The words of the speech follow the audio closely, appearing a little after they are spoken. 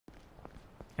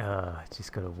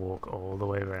Just gotta walk all the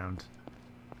way around.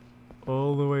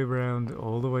 All the way around,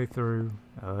 all the way through.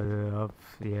 Up,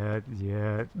 yeah.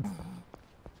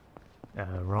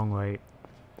 Wrong way.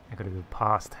 I gotta go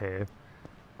past here.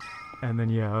 And then,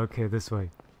 yeah, okay, this way.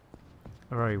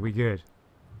 Alright, we good.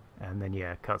 And then,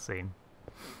 yeah, cutscene.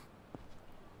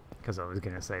 Because I was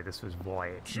gonna say this was why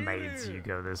it made you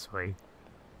go this way.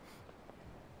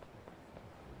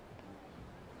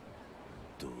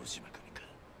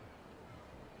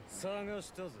 探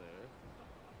したぜ。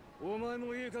お前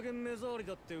もいい加減目障り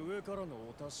だって上からの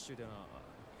お達しでな。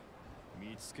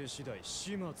見つけ次第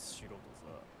始末しろと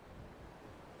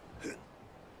さ。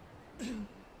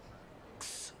く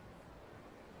そ。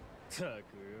た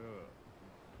く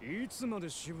よ。いつまで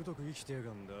しぶとく生きてや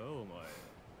がんだお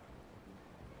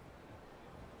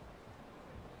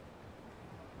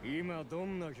前。今ど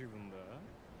んな気分だ？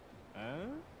あ？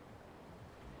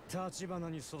立花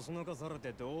にそそのかされ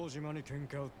て堂島に喧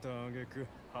嘩売った挙句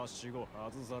はしご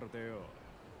外されてよ。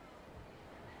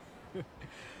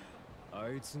あ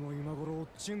いつも今頃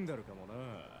落ちんでるかも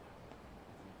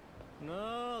な。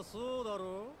なあ、そうだ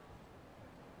ろ？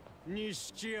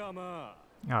錦山。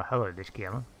Oh, hello,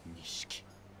 Nishikiyama. 錦。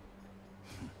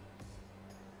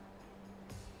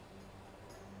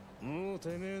もう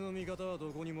てめえの味方は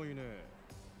どこにもいねえ。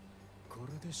こ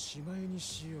れでしまいに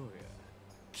しようや。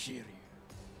キリュウ。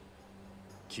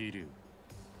桐生、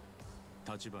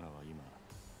立花は今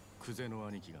久世の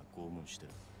兄貴が拷問して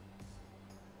る。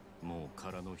もう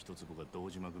殻の一粒が堂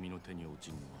島組の手に落ち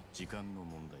るのは時間の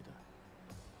問題だ。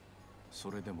そ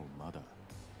れでもまだ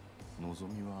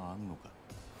望みはあんのか。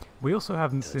 We also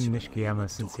haven't seen Nishikiyama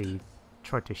since he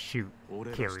tried to shoot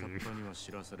Kiryu,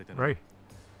 right?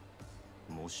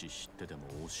 もし知ってても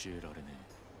教えられね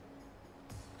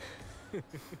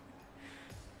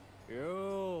え。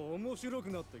よー、面白く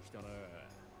なってきたね。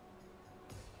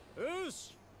よ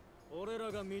し、俺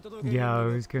らが見届け。 Yeah, I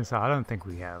was gonna say, I don't think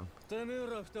we have. てめえ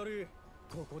ら二人、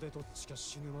ここでどっちか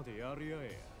死ぬまでやりや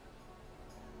え。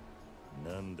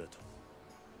なんだと。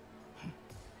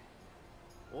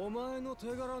お前の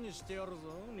手柄にしてやるぞ、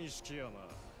錦山。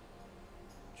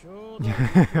兄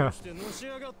弟してのし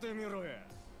上がってみろや。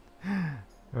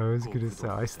I was gonna say,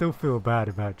 I still feel bad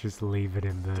about just leaving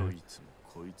him there. どいつも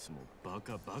こいつもバ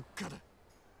カばっかだ。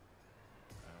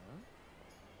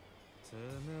て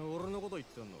めえ俺のこと言っ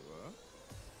てんのか？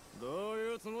どう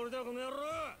いうつもりだこの野郎。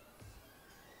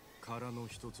殻の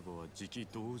一粒はじき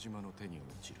堂島の手に落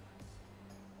ちる。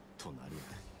となりゃ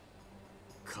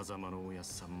風間のおやっ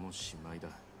さんもしまいだ。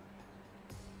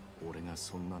俺が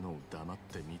そんなのを黙っ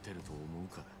て見てると思う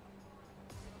か。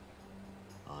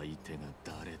相手が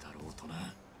誰だろうと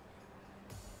な。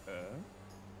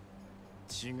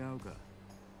違うか、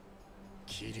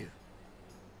桐生。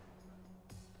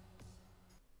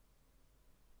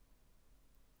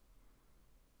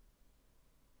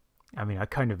I mean, I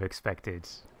kind of expected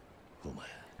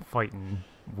fighting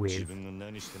with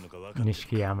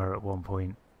Nishikiyama at one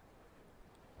point.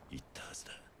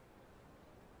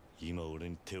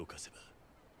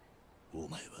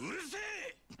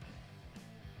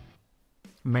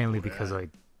 Mainly because I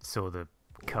saw the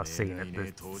cutscene at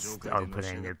the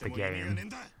opening of the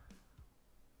game.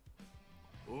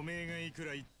 おめえがいく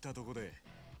ら言ったとこで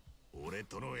俺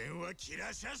との縁は切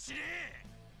らしゃしね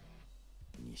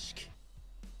え。錦、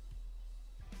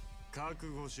覚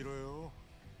悟しろよ。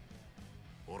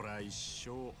俺は一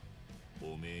生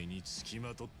おめえにつき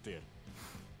まとってやる。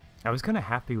 I was kind of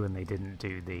happy when they didn't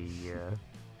do the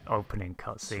opening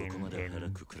cutscene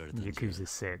in Yakuza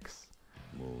 6.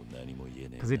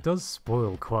 Because it does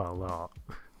spoil quite a lot.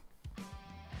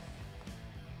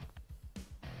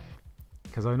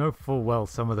 Because I know full well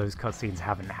some of those cutscenes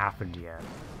haven't happened yet.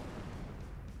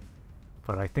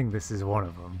 But I think this is one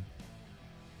of them.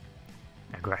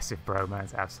 Aggressive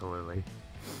bromance, absolutely.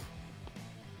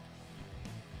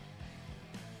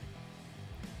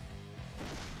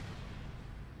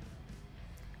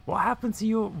 What happened to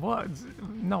your... what?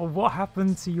 No, what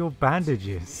happened to your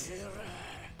bandages?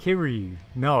 Kiryu,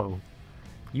 no.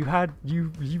 You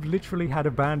literally had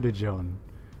a bandage on.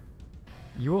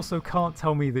 You also can't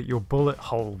tell me that your bullet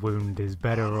hole wound is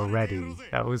better already.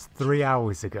 That was 3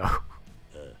 hours ago.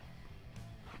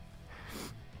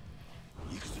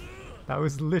 That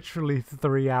was literally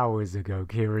 3 hours ago,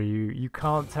 Kiryu. You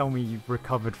can't tell me you've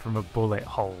recovered from a bullet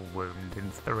hole wound in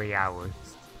 3 hours.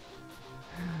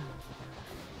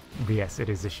 But yes, it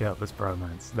is a shirtless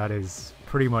bromance. That's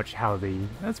pretty much how the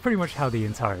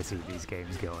entirety of these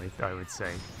games go, I would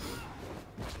say.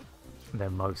 They're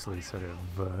mostly sort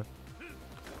of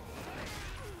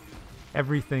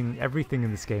everything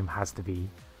in this game has to be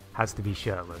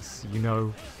shirtless. You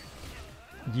know,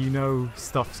 you know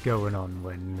stuff's going on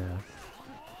when,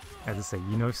 as I say,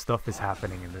 you know stuff is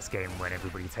happening in this game when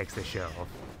everybody takes their shirt off.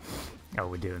 Oh,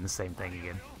 we're doing the same thing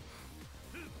again.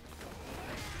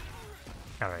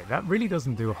 Alright, that really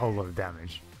doesn't do a whole lot of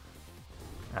damage.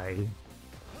 I'm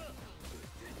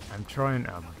trying...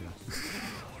 Oh my god.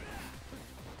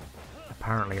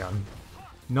 Apparently I'm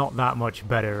not that much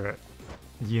better at,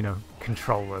 you know,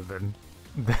 controller than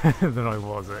than I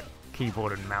was at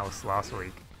keyboard and mouse last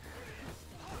week.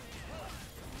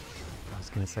 I was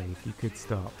gonna say, if you could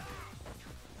stop.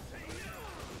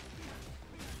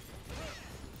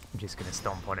 I'm just gonna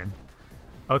stomp on him.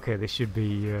 Okay, this should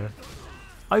be.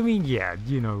 I mean, yeah,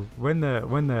 you know, when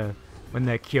they're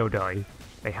Kyodai,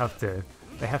 they have to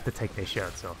take their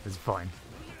shirts off. It's fine.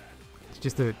 It's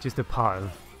just an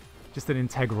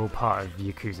integral part of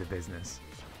Yakuza business.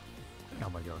 Oh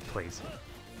my god, please.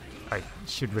 I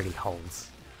should really hold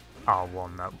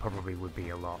R1. That probably would be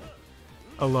a lot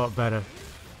better.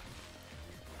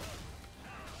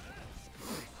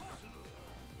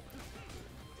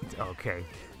 Okay.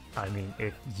 I mean,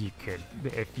 if you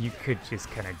could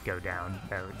just kind of go down.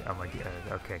 Oh my god.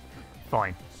 Okay.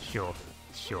 Fine. Sure.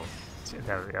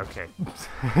 Okay.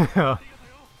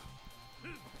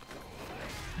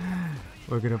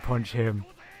 We're gonna punch him.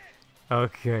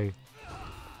 Okay.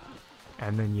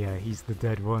 And then yeah, he's the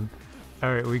dead one.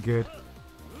 Alright, we good.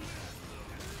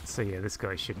 So yeah, this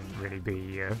guy shouldn't really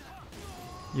be...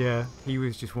 yeah, he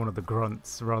was just one of the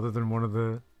grunts rather than one of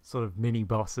the sort of mini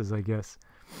bosses, I guess.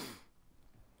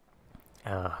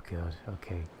 Oh god,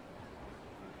 okay.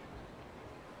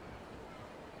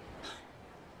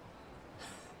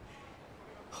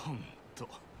 Honto.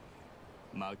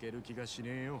 負ける気がし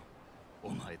ねえよ。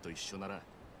お前と一緒なら。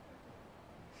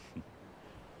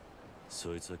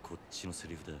そいつはこっちのセ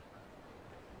リフだ。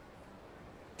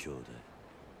兄弟。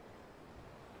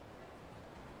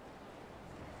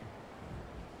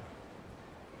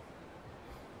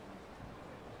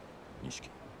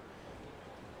錦。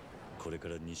これか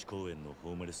ら西公園の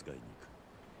ホームレス街に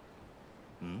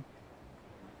行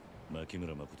く。牧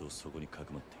村誠をそこにか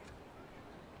くまっている。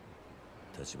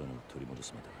立花を取り戻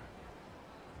すまでは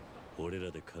俺ら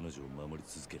で彼女を守り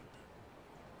続けるんだ。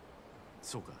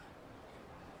そうか。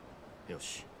よ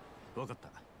し、わかった。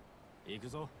行く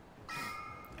ぞ。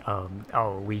Oh,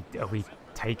 are we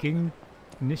taking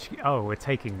Nishiki? Oh, we're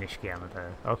taking Nishikiyama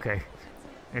there. Okay,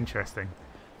 interesting.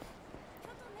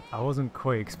 I wasn't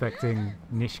quite expecting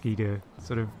Nishiki to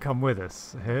sort of come with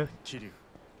us here. 桐生、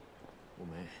お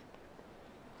めえ、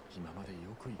今までよ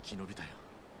く生き延びたよ。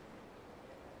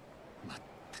全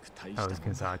く大した I も was ん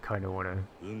gonna say だ。I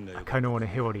kind of wanna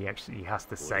hear what he actually has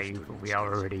to say, but we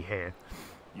are already here.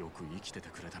 よく生きてて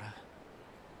くれたな、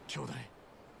兄弟。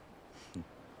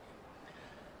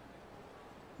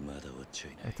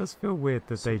It does feel weird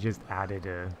that they just added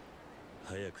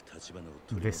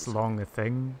this long a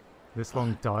thing, this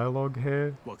long dialogue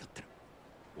here. But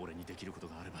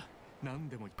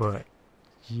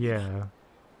yeah,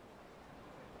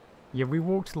 we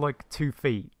walked like 2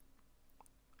 feet,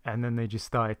 and then they just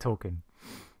started talking.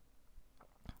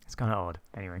 It's kind of odd.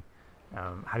 Anyway,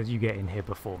 how did you get in here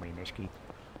before me, Nishiki?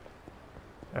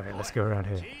 All right, let's go around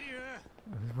here.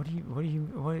 What do you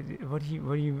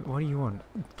want?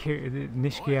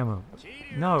 Nishikiyama.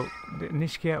 No,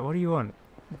 Nishikiyama, what do you want?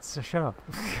 So shut up.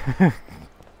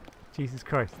 Jesus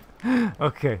Christ.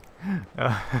 Okay.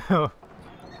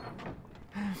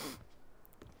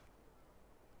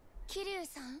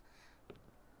 Kiryu-san?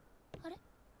 あれ?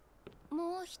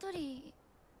 もう一人。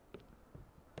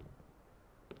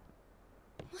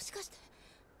もしかして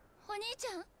お兄ち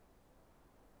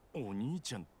ゃん？お兄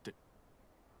ちゃんって。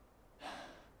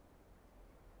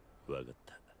わかっ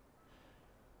た。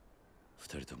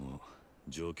二人とも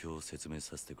状況を説明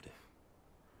させてくれ。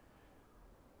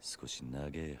少し長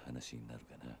い話になる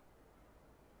かな。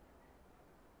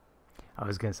I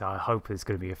was gonna say, I hope there's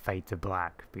gonna be a fade to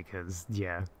black because,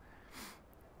 yeah,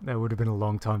 that would have been a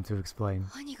long time to explain.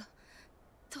 兄が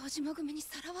東島組に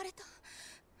さらわれた。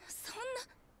そん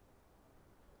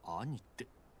な。兄って。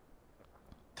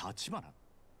立花。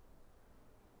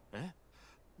え？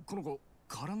この子。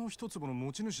殻の一粒の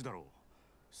持ち主だろう。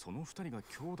その二人が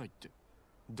兄弟って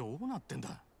どうなってん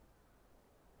だ。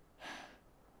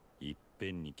いっ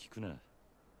ぺんに聞くな。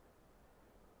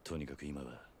とにかく今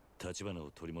は立花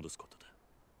を取り戻すことだ。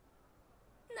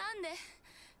なんで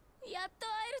やっと会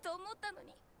えると思ったの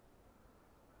に。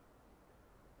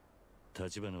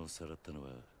立花をさらったの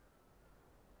は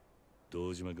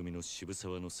堂島組の渋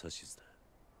沢の指図だ。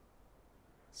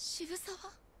渋沢？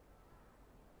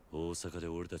大阪で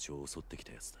俺たちを襲ってき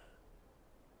たやつだ。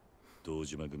堂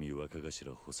島組若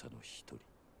頭補佐の一人。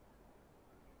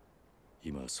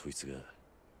今はそいつが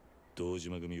堂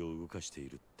島組を動かしてい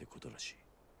るってことらしい。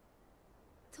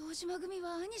堂島組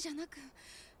は兄じゃなく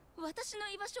私の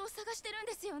居場所を探してるん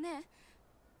ですよね。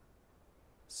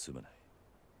すまない。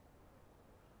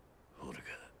俺が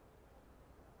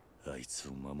あいつ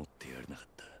を守ってやれなかっ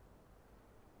た。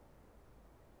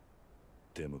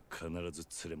でも必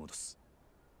ず連れ戻す。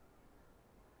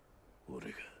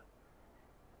俺が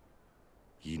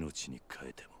命に変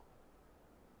えても。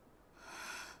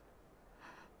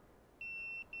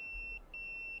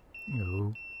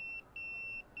Oh,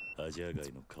 アジア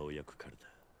街の顔役からだ。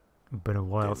 been a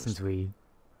while since we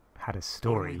had a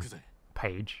story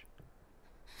page.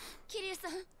 桐生さ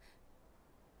ん、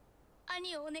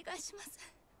兄をお願いしま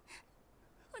す。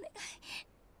お願い。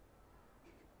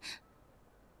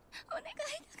お願いだか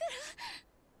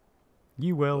ら。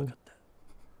You will.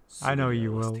 I know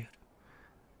you will.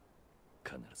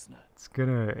 必ずな。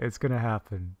 It's gonna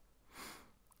happen.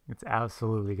 It's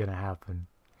absolutely gonna happen.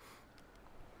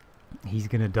 He's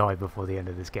gonna die before the end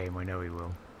of this game. I know he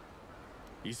will.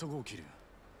 急ごう桐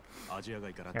生。アジア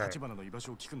街から立花の居場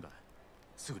所を聞くんだ。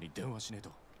すぐに電話しねえ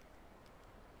と。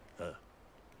ああ。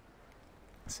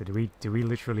 So do we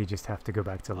literally just have to go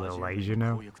back to Little Asia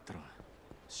now? 公約ってのは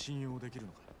信用できる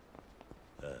のか。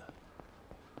ああ。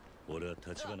俺は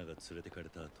立花が連れてかれ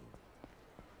た後。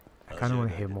 I kind of want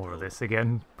to hear more of this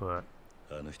again, but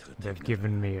あの人が they've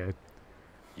given me a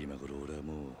今頃俺は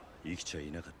もう生きちゃ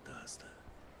いなかったはずだ。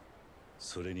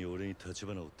それに俺に立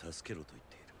花を助けろと言っ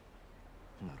てい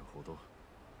る。なるほど。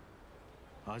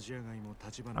アジア街も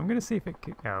立花。 I'm gonna see if it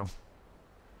can. Oh.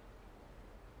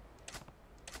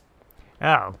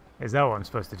 Oh, is that what I'm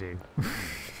supposed to do?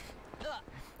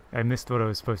 I missed what I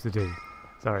was supposed to do.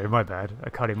 Sorry, my bad. I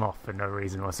cut him off for no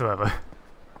reason whatsoever.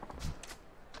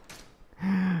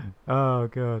 Oh,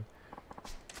 God.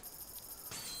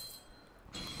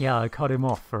 Yeah, I cut him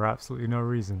off for absolutely no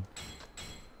reason.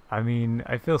 I mean,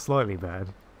 I feel slightly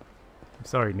bad. I'm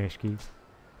sorry, Nishiki.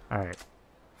 Alright.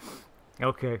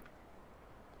 Okay.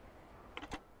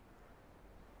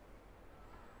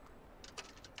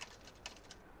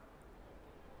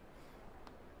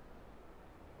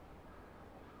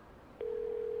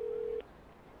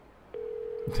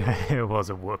 It was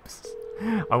a whoops.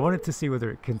 I wanted to see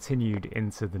whether it continued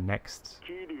into the next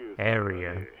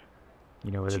area.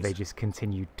 You know, whether they just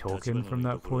continued talking from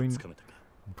that point.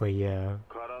 But yeah,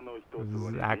 it was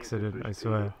an accident, I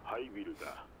swear.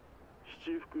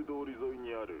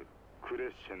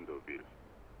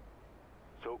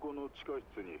 そこの地下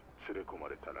室に連れ込ま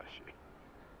れたらしい。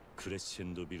クレッシェ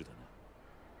ンドビルだな。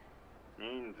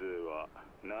人数は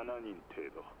7人程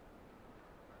度。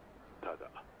た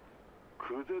だ、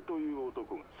クゼという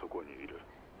男がそこにいる。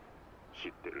知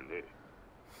ってるね。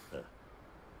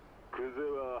クゼ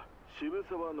は渋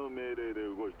沢の命令で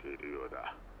動いているよう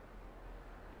だ。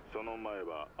その前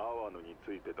は阿波野に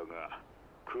ついてたが、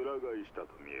くら替えしたと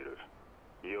見える。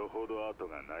よほど後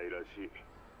がないらしい。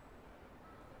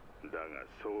だが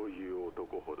そういう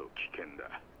男ほど危険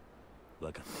だ。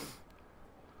分かっ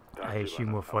た。 I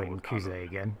assume we're fighting Kuze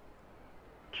again.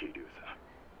 桐生さ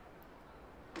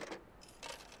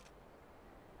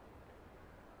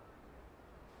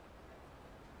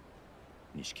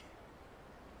ん。錦。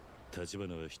立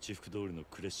花は七福通りの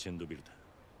クレッシェンドビルだ。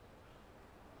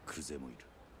クゼもいる。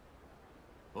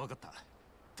分かった。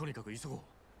とにかく急ごう。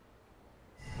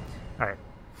Alright.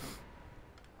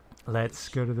 Let's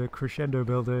go to the Crescendo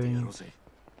building.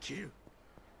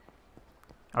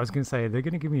 I was gonna say, they're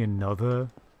gonna give me another,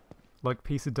 like,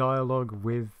 piece of dialogue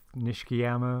with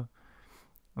Nishikiyama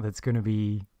that's gonna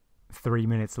be 3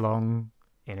 minutes long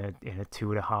in a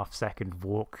 2.5 second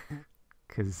walk,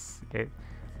 because it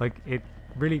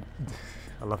really,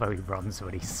 I love how he runs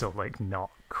when he's sort of like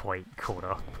not quite caught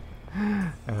up.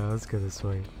 Let's go this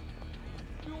way.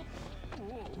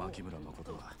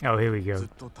 Oh, here we go. ずっ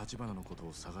と立花のこと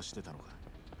を探してたのか。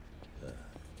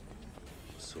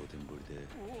蒼天堀で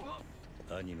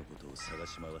兄のことを探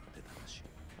し回ってたらしい。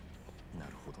な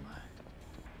るほどな。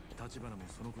立花も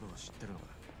そのことは知ってるのか。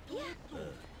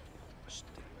知っ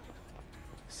てる。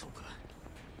そうか。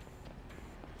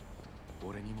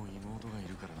俺にも妹がい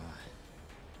るからな。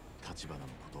立花の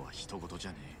ことは人事じ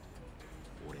ゃね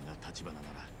え。俺が立花な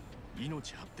ら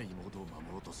命張って妹を守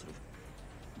ろうとする。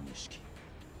錦。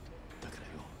だから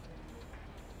よ、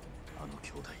あの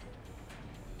兄弟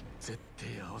絶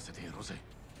対合わせてやろうぜ。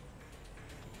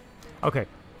 Okay.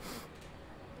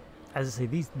 As I say,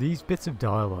 these bits of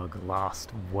dialogue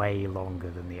last way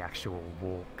longer than the actual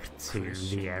walk to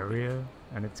the area,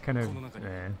 and it's kind of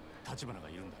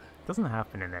doesn't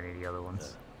happen in any of the other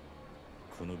ones.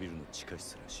 このビルの地下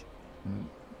室らしい。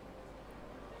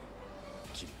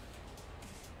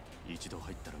一度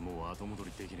入ったらもう後戻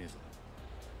りできねえぞ。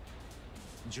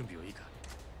準備はいいか？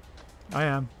 I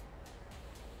am.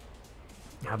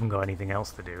 Haven't got anything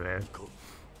else to do here. 行こう。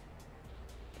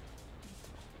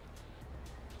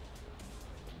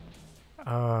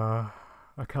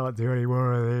I can't do any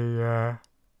more of the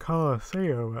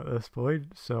Colosseum at this point,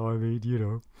 so I mean, you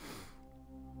know.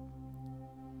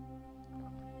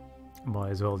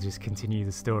 Might as well just continue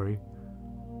the story.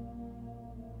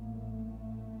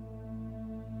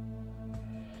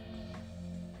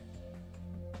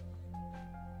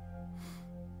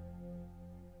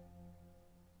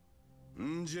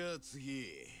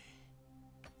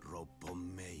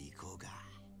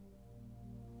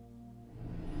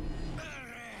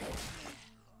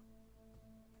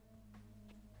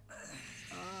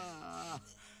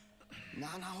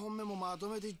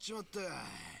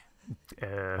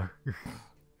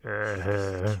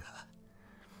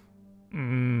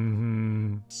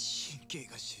 Mm-hmm. 神経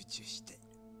が集中して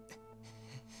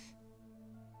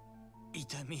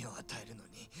痛みを与えるの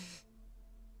に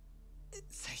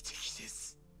最適で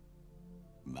す。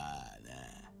まあな。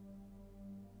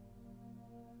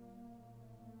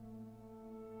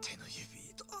手の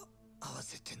指と合わ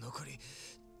せて残り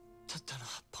たったの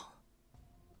8本。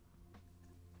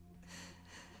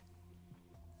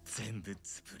全部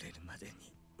潰れるまで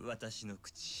に私の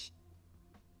口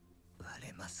割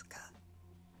れますか？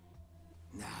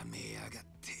なめやがっ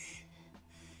て。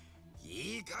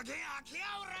いい加減開けや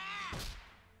おら。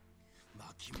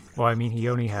Well, I mean, he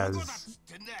only has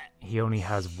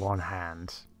one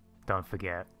hand. Don't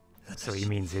forget. So he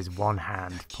means his one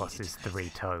hand plus his 3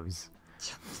 toes.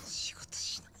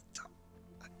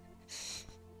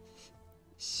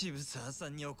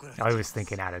 I was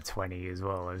thinking out of 20 as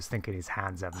well. I was thinking his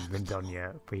hands haven't been done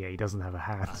yet. But yeah, he doesn't have a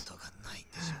hand.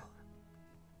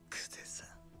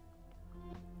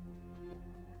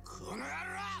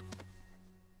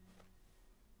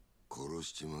 殺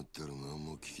しちまったら何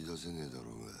も聞き出せねえだろ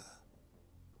うが、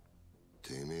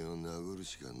てめえを殴る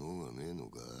しか能がねえの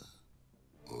か？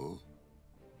お？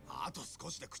あと少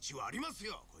しで口はあります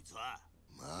よ、こいつは。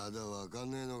まだわか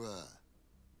んねえのか？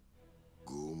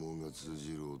拷問が通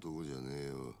じる男じゃねえ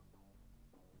よ。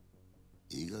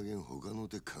いい加減他の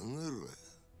手考え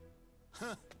ろ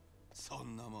や。そ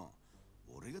んなもん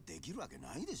俺ができるわけ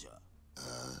ないでしょ。あ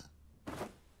あ。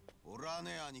俺は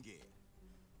ね、兄貴。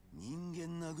人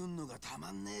間殴んのがた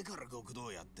まんねえから極道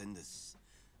やってんです。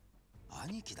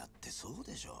兄貴だってそう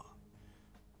でしょ。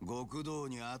極道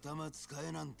に頭使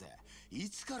えなんてい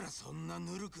つからそんな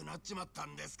ぬるくなっちまった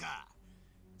んですか？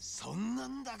そんな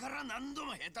んだから何度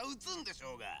も下手打つんでし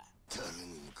ょうが。誰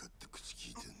に向かって口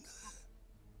聞いてんだ？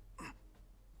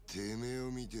てめえ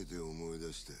を見てて思い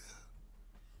出したよ。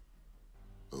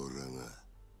俺はな、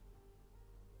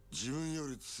自分よ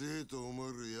り強えと思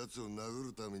える奴を殴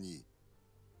るために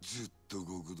ずっと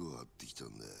極道を張ってきた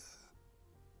んだ。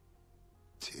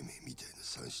てめえみたいな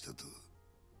三下と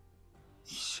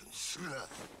一緒にするな。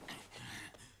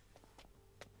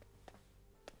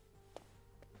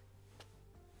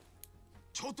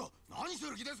ちょっと何す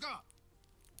る気ですか？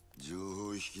情報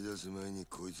を引き出す前に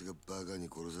こいつがバカに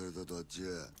殺されたとあっちゃ、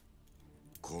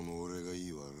この俺がい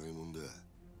い笑いもんだ。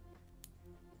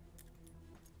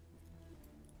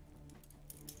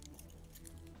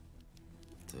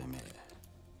てめえ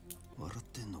笑っ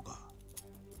てんのか？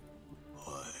おい、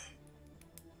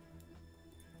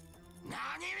何見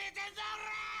てんだ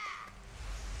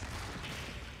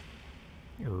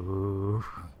俺！ Ooh.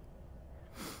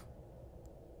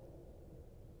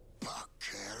 バ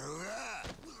カ野郎が！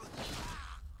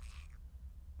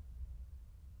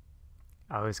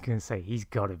 I was gonna say, he's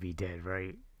gotta be dead,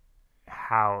 right?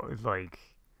 How, like...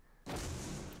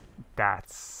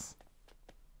 That's...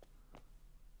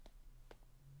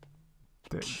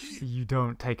 You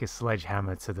don't take a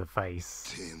sledgehammer to the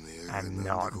face and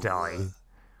not die.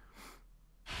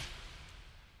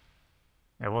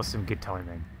 It was some good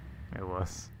timing. It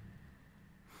was.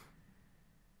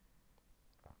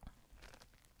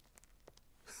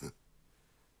 So,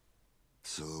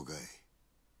 そうかい。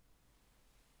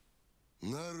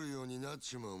なるようになっ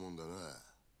ちまうもんだな。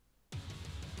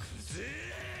くぜ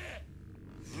え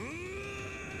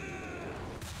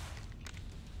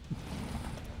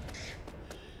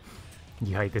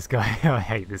！You hate this guy? I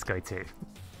hate this guy too.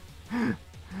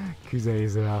 Kuze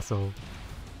is an asshole.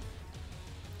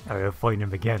 We're fighting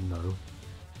him again though.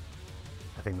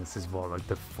 I think this is what, like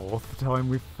the 4th time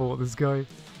we've fought this guy?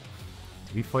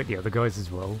 Did we fight the other guys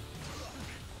as well?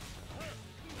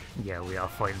 Yeah, we are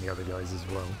fighting the other guys as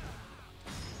well.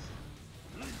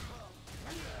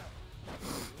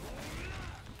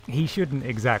 He shouldn't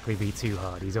exactly be too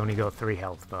hard. He's only got 3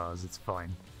 health bars, it's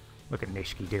fine. Look at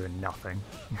Nishiki doing nothing.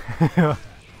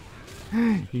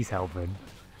 He's helping.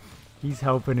 He's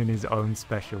helping in his own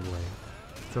special way.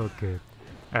 It's all good.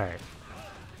 Alright.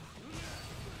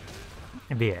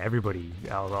 And yeah, everybody,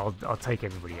 I'll take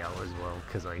everybody out as well,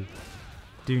 because I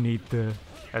do need the,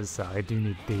 as I said, I do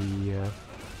need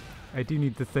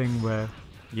the thing where,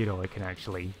 you know, I can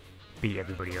actually beat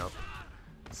everybody up.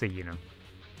 So, you know,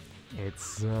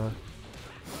 it's,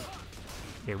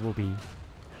 it will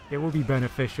be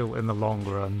beneficial in the long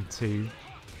run to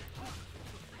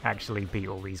actually beat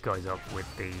all these guys up with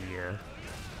the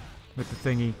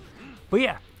thingy. But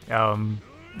yeah,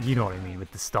 you know what I mean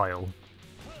with the style.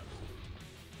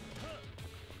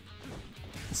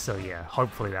 So yeah,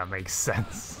 hopefully that makes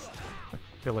sense. I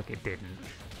feel like it didn't.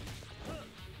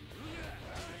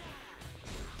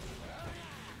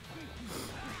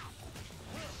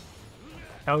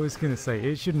 I was gonna say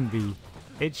it shouldn't be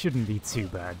too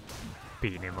bad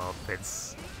beating him up.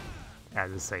 It's,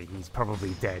 as I say, he's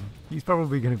probably dead. He's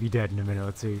probably gonna be dead in a minute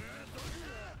or two.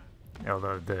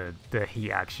 Although the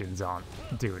heat actions aren't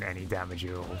doing any damage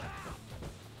at all.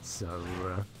 So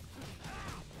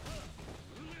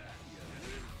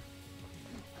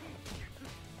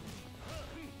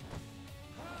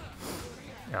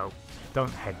oh,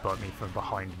 don't headbutt me from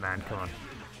behind, man. Come on.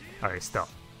 Alright, stop.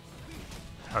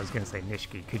 I was gonna say,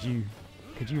 Nishiki, could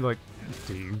you like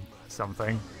do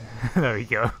something? There we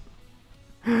go.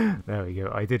 There we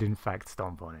go. I did in fact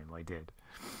stomp on him. I did.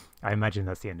 I imagine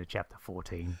that's the end of chapter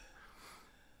 14.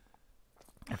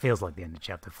 It feels like the end of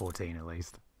chapter 14 at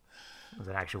least. It was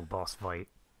an actual boss fight.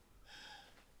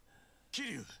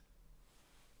 Kiryu!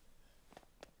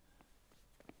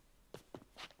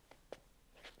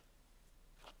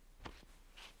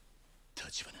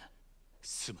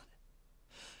 すまね。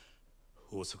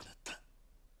遅くなった。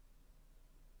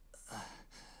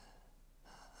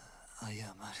謝る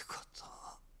こと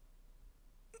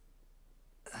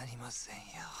ありませんよ。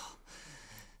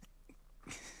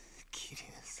桐生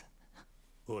さん。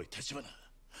おい、立花。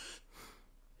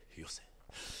よせ。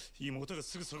妹が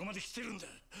すぐそこまで来てるんだ。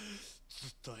ず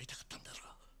っと会いたかったんだろう。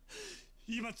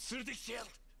今連れてきてやる。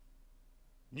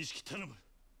錦頼む。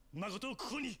誠をこ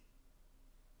こに。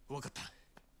わかった。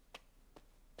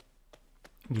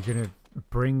 You're gonna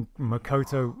bring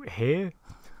Makoto here?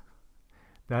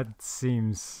 That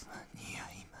seems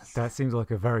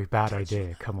like a very bad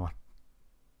idea. Come on.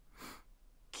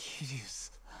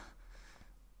 Kiryu-san.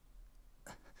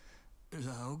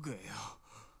 ラオグよ。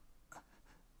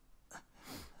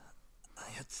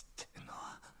操ってるの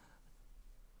は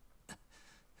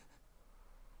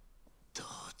堂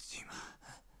島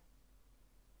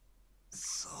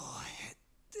宗平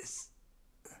です。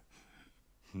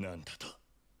なんだと。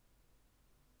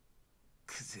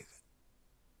 クゼが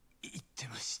言って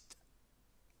ました。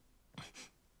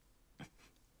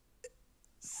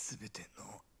すべて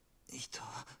の人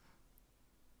は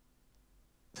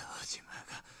堂島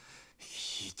が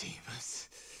引いています。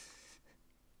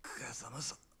風間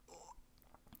さん。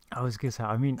I was gonna say,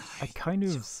 I mean, I kind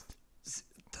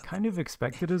of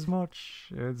expected as much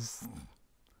as.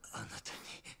 あなた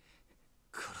に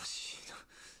殺しの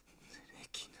濡れ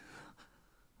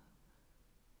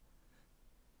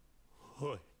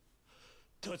衣おい、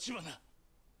立花。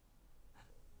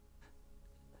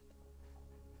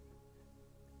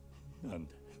なん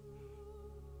で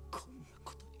こんな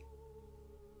ことに。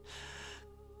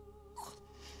こんな。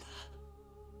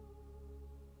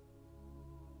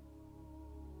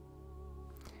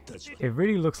立花。 It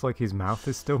really looks like his mouth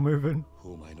is still moving.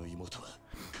 お前の妹は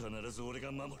必ず俺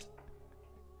が守る。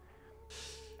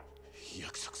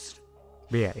約束する。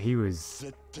 But yeah, he was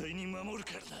絶対に守る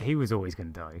からな。 he was always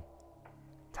gonna die.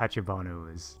 Tachibana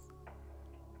was.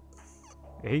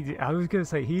 I was gonna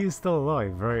say he is still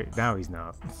alive, right? Now he's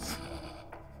not.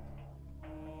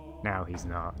 Now he's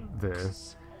not.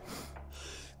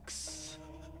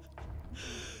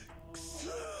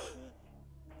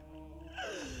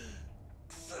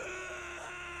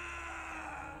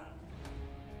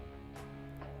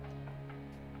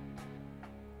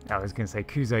 I was gonna say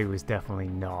Kuze was definitely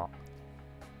not,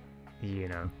 you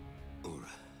know,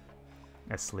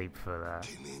 asleep for that.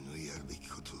 てめえのやるべき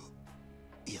ことを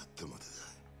やったまでだ。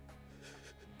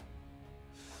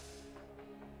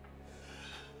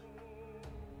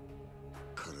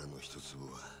殻の一粒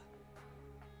は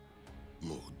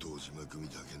もう堂島組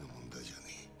だけの問題じゃね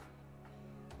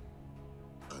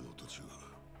え。あの土地を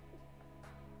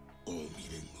近江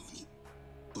連合に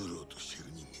売ろうとしてる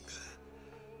人間が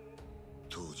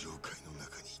登場会の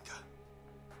中にいた。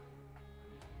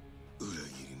裏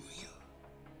切り者よ。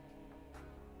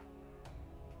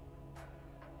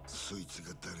 そいつ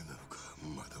が誰なのか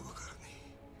まだわからね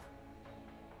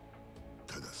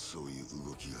そういう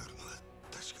動きがあるのは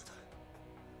確か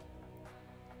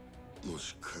だ。も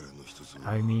し彼の一つも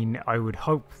I mean, I would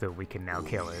hope that we can now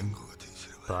kill 連 him, 合が手にす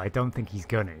れ but ば I don't think he's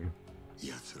gonna.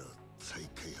 奴らは再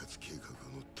開発計画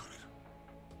を乗っ取れる。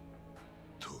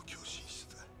東京進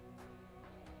出だ。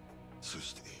そ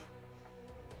して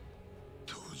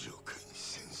東上界に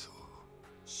戦争を。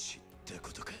知った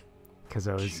ことか。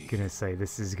 Because I was gonna say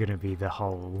this is gonna be the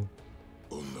whole.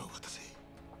 女を渡せ。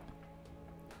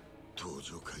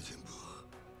東上界全部を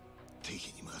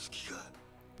敵に回す気か。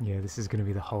 Yeah, this is gonna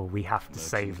be the whole we have to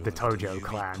save the Tojo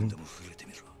clan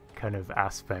kind of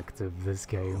aspect of this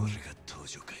game,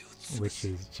 which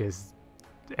is just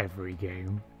every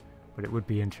game. But it would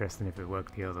be interesting if it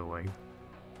worked the other way.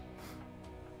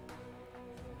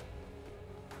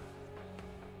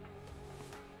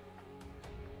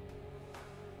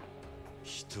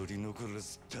 一人残ら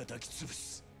ず叩き潰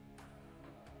す。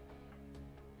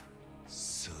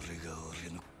それが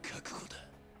俺の覚悟だ。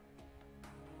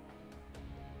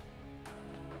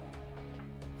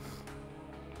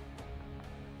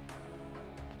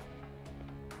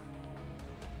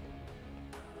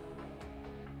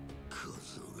小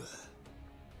僧が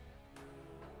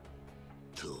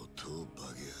とうとう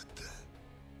化けやがった。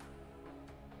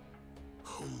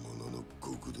本物の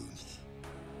極道に。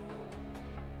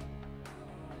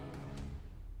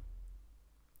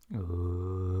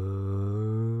Ooh.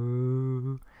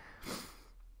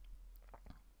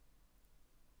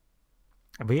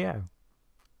 But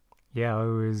yeah, I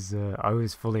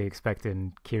was fully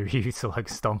expecting Kiryu to like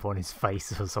stomp on his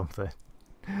face or something.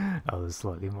 That was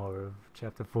slightly more of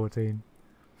chapter 14.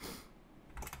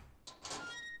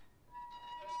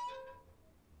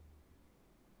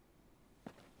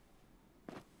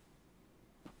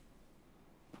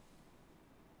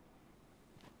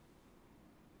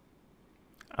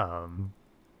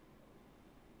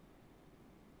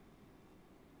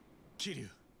 Kiryu.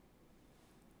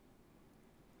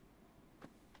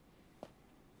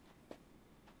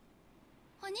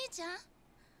 お兄ちゃん、お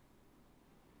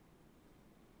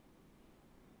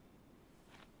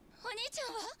兄ちゃ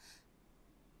んは？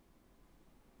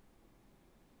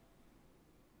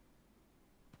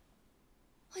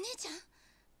お兄ちゃん、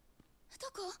ど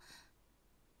こ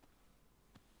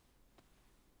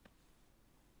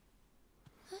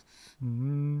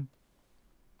？Mm.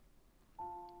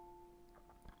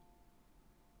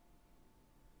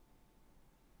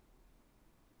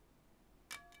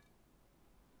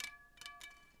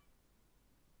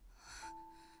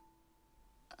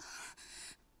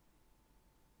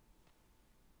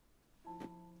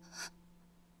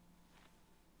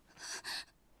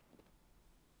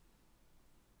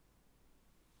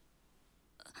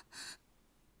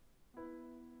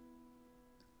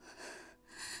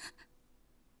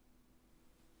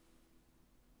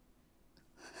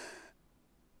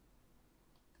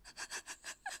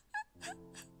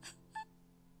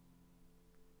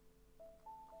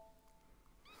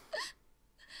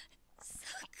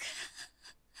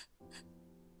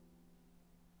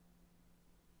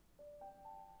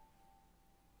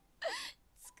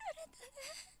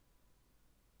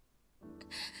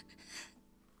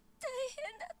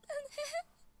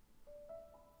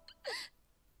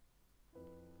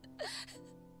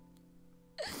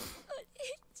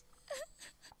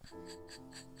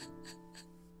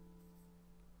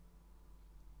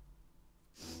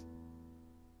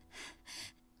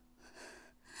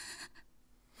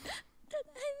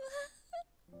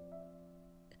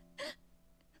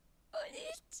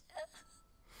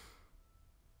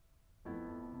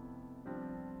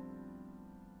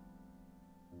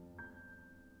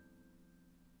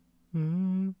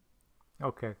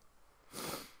 Okay.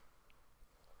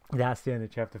 That's the end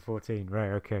of chapter 14.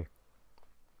 Right, okay.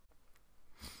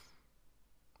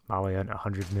 Oh, I earned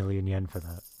 100 million yen for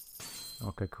that.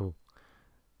 Okay, cool.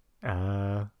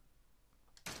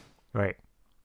 Right.